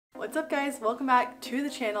What's up guys, welcome back to the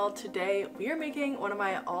channel. Today we are making one of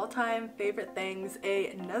my all-time favorite things,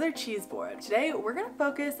 another cheese board. Today we're going to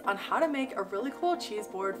focus on how to make a really cool cheese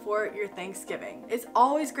board for your Thanksgiving. It's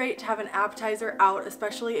always great to have an appetizer out,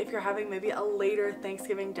 especially if you're having maybe a later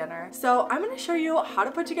Thanksgiving dinner. So I'm going to show you how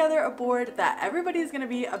to put together a board that everybody's going to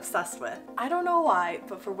be obsessed with. I don't know why,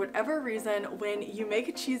 but for whatever reason, when you make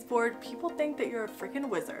a cheese board, people think that you're a freaking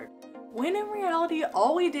wizard. When in reality,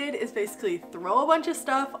 all we did is basically throw a bunch of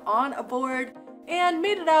stuff on a board and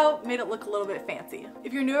made it look a little bit fancy.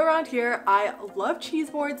 If you're new around here, I love cheese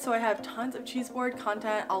boards, so I have tons of cheese board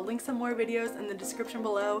content. I'll link some more videos in the description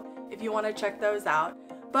below if you want to check those out.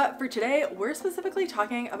 But for today, we're specifically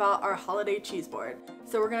talking about our holiday cheese board.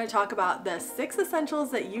 So we're going to talk about the 6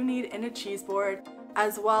 essentials that you need in a cheese board,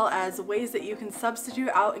 as well as ways that you can substitute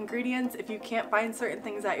out ingredients if you can't find certain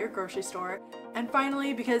things at your grocery store. And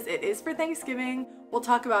finally, because it is for Thanksgiving, we'll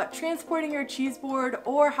talk about transporting your cheese board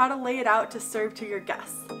or how to lay it out to serve to your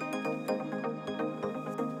guests.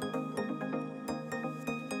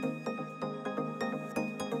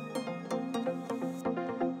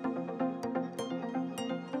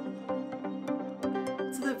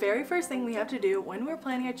 The very first thing we have to do when we're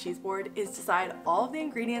planning a cheese board is decide all of the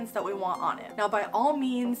ingredients that we want on it. Now, by all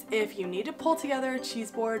means, if you need to pull together a cheese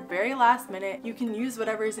board very last minute, you can use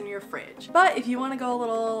whatever's in your fridge. But if you want to go a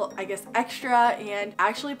little, extra and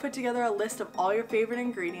actually put together a list of all your favorite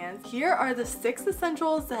ingredients, here are the 6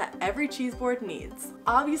 essentials that every cheese board needs.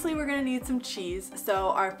 Obviously, we're going to need some cheese, so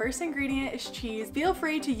our first ingredient is cheese. Feel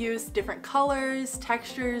free to use different colors,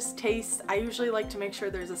 textures, tastes. I usually like to make sure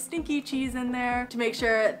there's a stinky cheese in there to make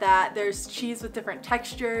sure that there's cheese with different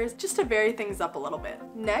textures, just to vary things up a little bit.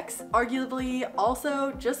 Next, arguably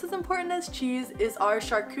also just as important as cheese, is our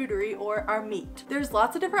charcuterie, or our meat. There's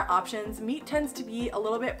lots of different options. Meat tends to be a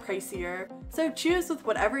little bit pricier, so choose with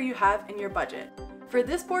whatever you have in your budget. For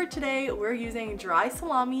this board today, we're using dry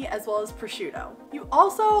salami as well as prosciutto. You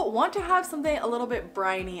also want to have something a little bit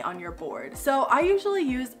briny on your board, so I usually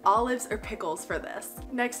use olives or pickles for this.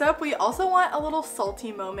 Next up, we also want a little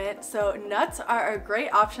salty moment, so nuts are a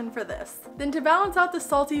great option for this. Then to balance out the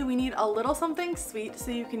salty, we need a little something sweet,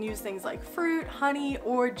 so you can use things like fruit, honey,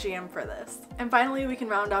 or jam for this. And finally, we can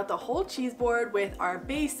round out the whole cheese board with our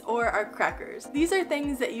base or our crackers. These are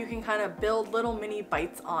things that you can kind of build little mini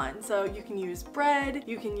bites on, so you can use bread,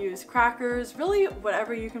 you can use crackers, really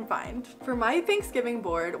whatever you can find. For my Thanksgiving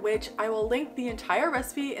board, which I will link the entire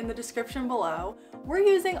recipe in the description below, we're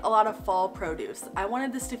using a lot of fall produce. I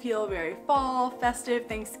wanted this to feel very fall, festive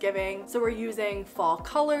Thanksgiving, so we're using fall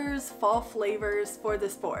colors, fall flavors for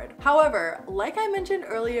this board. However, like I mentioned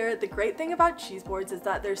earlier, the great thing about cheese boards is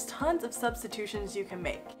that there's tons of substitutions you can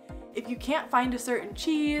make. If you can't find a certain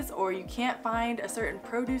cheese or you can't find a certain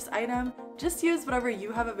produce item, just use whatever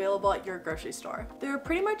you have available at your grocery store. There are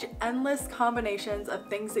pretty much endless combinations of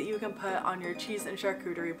things that you can put on your cheese and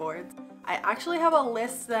charcuterie boards. I actually have a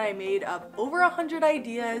list that I made of over 100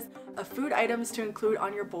 ideas of food items to include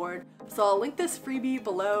on your board, so I'll link this freebie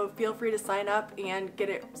below. Feel free to sign up and get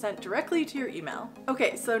it sent directly to your email.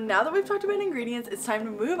 Okay, so now that we've talked about ingredients, it's time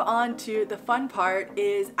to move on to the fun part,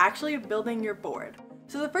 is actually building your board.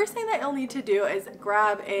 So the first thing that you'll need to do is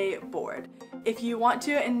grab a board. If you want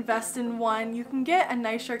to invest in one, you can get a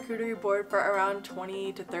nice charcuterie board for around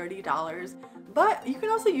 $20 to $30, but you can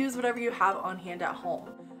also use whatever you have on hand at home.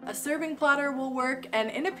 A serving platter will work, and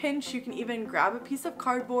in a pinch, you can even grab a piece of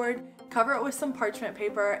cardboard, cover it with some parchment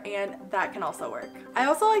paper, and that can also work. I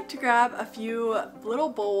also like to grab a few little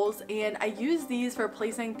bowls, and I use these for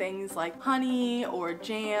placing things like honey or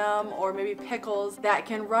jam or maybe pickles that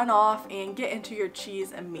can run off and get into your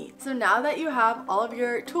cheese and meat. So now that you have all of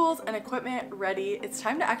your tools and equipment ready, it's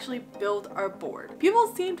time to actually build our board. People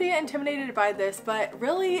seem to get intimidated by this, but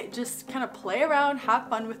really just kind of play around, have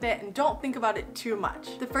fun with it, and don't think about it too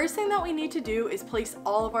much. The first thing that we need to do is place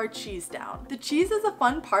all of our cheese down. The cheese is a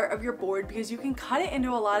fun part of your board because you can cut it into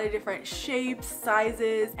a lot of different shapes,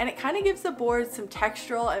 sizes, and it kind of gives the board some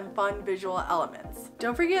textural and fun visual elements.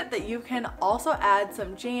 Don't forget that you can also add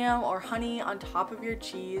some jam or honey on top of your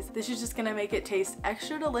cheese. This is just gonna make it taste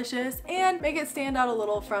extra delicious and make it stand out a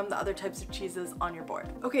little from the other types of cheeses on your board.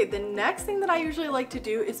 Okay, the next thing that I usually like to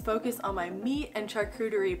do is focus on my meat and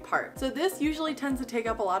charcuterie part. So this usually tends to take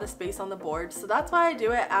up a lot of space on the board, so that's why I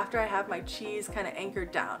do it after I have my cheese kind of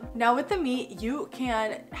anchored down. Now with the meat, you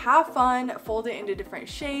can have fun, fold it into different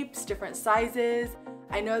shapes, different sizes.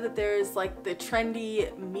 I know that there's like the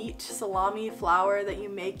trendy meat salami flour that you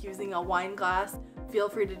make using a wine glass. Feel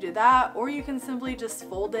free to do that, or you can simply just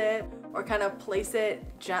fold it or kind of place it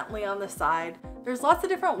gently on the side. There's lots of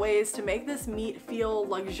different ways to make this meat feel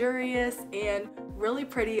luxurious and really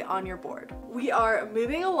pretty on your board. we are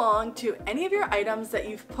moving along to any of your items that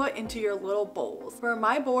you've put into your little bowls. For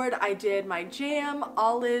my board, I did my jam,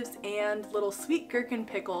 olives, and little sweet gherkin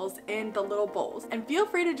pickles in the little bowls. And feel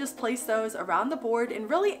free to just place those around the board in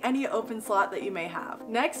really any open slot that you may have.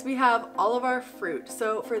 Next, we have all of our fruit.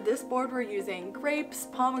 So for this board, we're using grapes,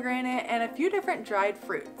 pomegranate, and a few different dried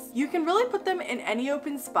fruits. You can really put them in any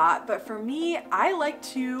open spot, but for me, I like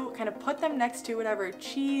to kind of put them next to whatever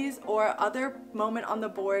cheese or other moment on the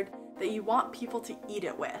board that you want people to eat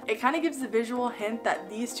it with. It kind of gives a visual hint that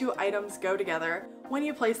these two items go together when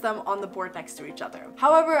you place them on the board next to each other.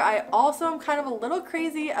 However, I also am kind of a little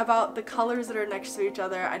crazy about the colors that are next to each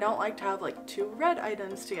other. I don't like to have like two red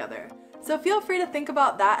items together. So feel free to think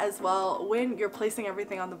about that as well when you're placing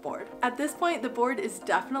everything on the board. At this point, the board is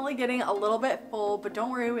definitely getting a little bit full, but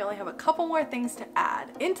don't worry, we only have a couple more things to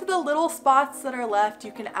add. Into the little spots that are left,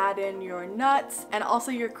 you can add in your nuts and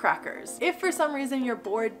also your crackers. If for some reason your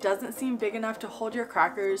board doesn't seem big enough to hold your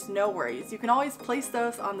crackers, no worries. You can always place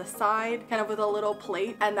those on the side, kind of with a little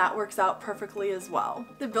plate, and that works out perfectly as well.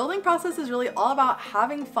 The building process is really all about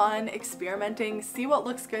having fun, experimenting, see what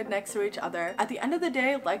looks good next to each other. At the end of the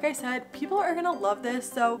day, like I said, people are gonna love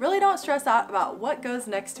this, so really don't stress out about what goes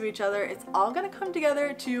next to each other. It's all gonna come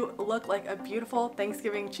together to look like a beautiful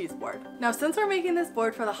Thanksgiving cheese board. Now, since we're making this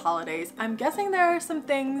board for the holidays, I'm guessing there are some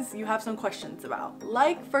things you have some questions about.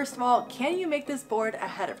 Like, first of all, can you make this board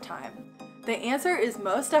ahead of time? The answer is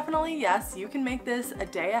most definitely yes. You can make this a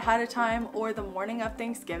day ahead of time or the morning of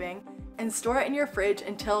Thanksgiving and store it in your fridge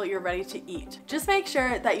until you're ready to eat. Just make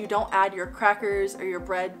sure that you don't add your crackers or your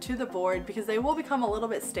bread to the board because they will become a little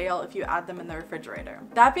bit stale if you add them in the refrigerator.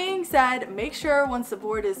 That being said, make sure once the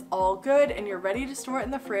board is all good and you're ready to store it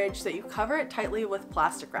in the fridge that you cover it tightly with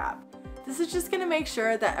plastic wrap. This is just gonna make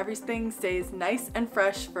sure that everything stays nice and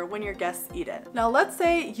fresh for when your guests eat it. Now let's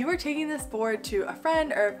say you are taking this board to a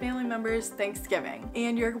friend or a family member's Thanksgiving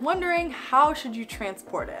and you're wondering how should you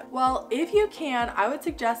transport it. Well, if you can, I would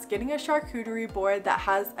suggest getting a charcuterie board that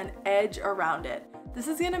has an edge around it. This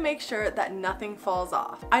is gonna make sure that nothing falls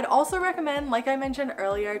off. I'd also recommend, like I mentioned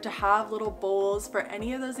earlier, to have little bowls for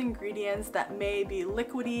any of those ingredients that may be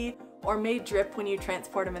liquidy or may drip when you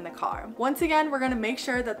transport them in the car. Once again, we're gonna make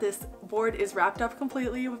sure that this board is wrapped up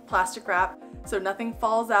completely with plastic wrap so nothing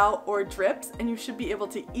falls out or drips, and you should be able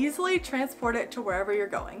to easily transport it to wherever you're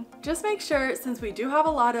going. Just make sure, since we do have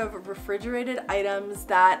a lot of refrigerated items,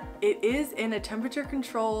 that it is in a temperature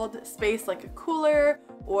controlled space like a cooler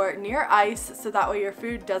or near ice so that way your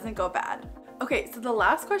food doesn't go bad. Okay, so the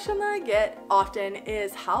last question that I get often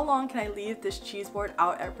is how long can I leave this cheese board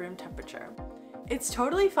out at room temperature? It's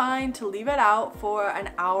totally fine to leave it out for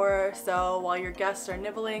an hour or so while your guests are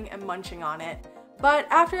nibbling and munching on it, but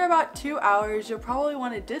after about 2 hours, you'll probably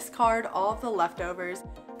want to discard all of the leftovers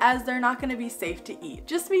as they're not going to be safe to eat.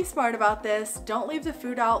 Just be smart about this. Don't leave the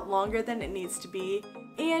food out longer than it needs to be,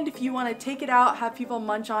 and if you want to take it out, have people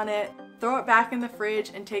munch on it, throw it back in the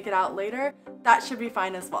fridge and take it out later, that should be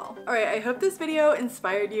fine as well. Alright, I hope this video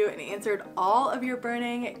inspired you and answered all of your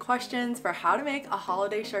burning questions for how to make a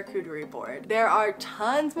holiday charcuterie board. There are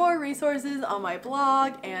tons more resources on my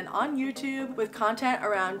blog and on YouTube with content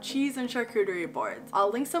around cheese and charcuterie boards.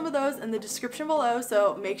 I'll link some of those in the description below,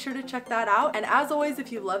 so make sure to check that out. And as always,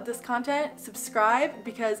 if you love this content, subscribe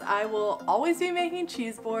because I will always be making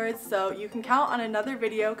cheese boards, so you can count on another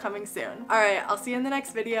video coming soon. Alright, I'll see you in the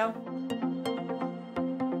next video.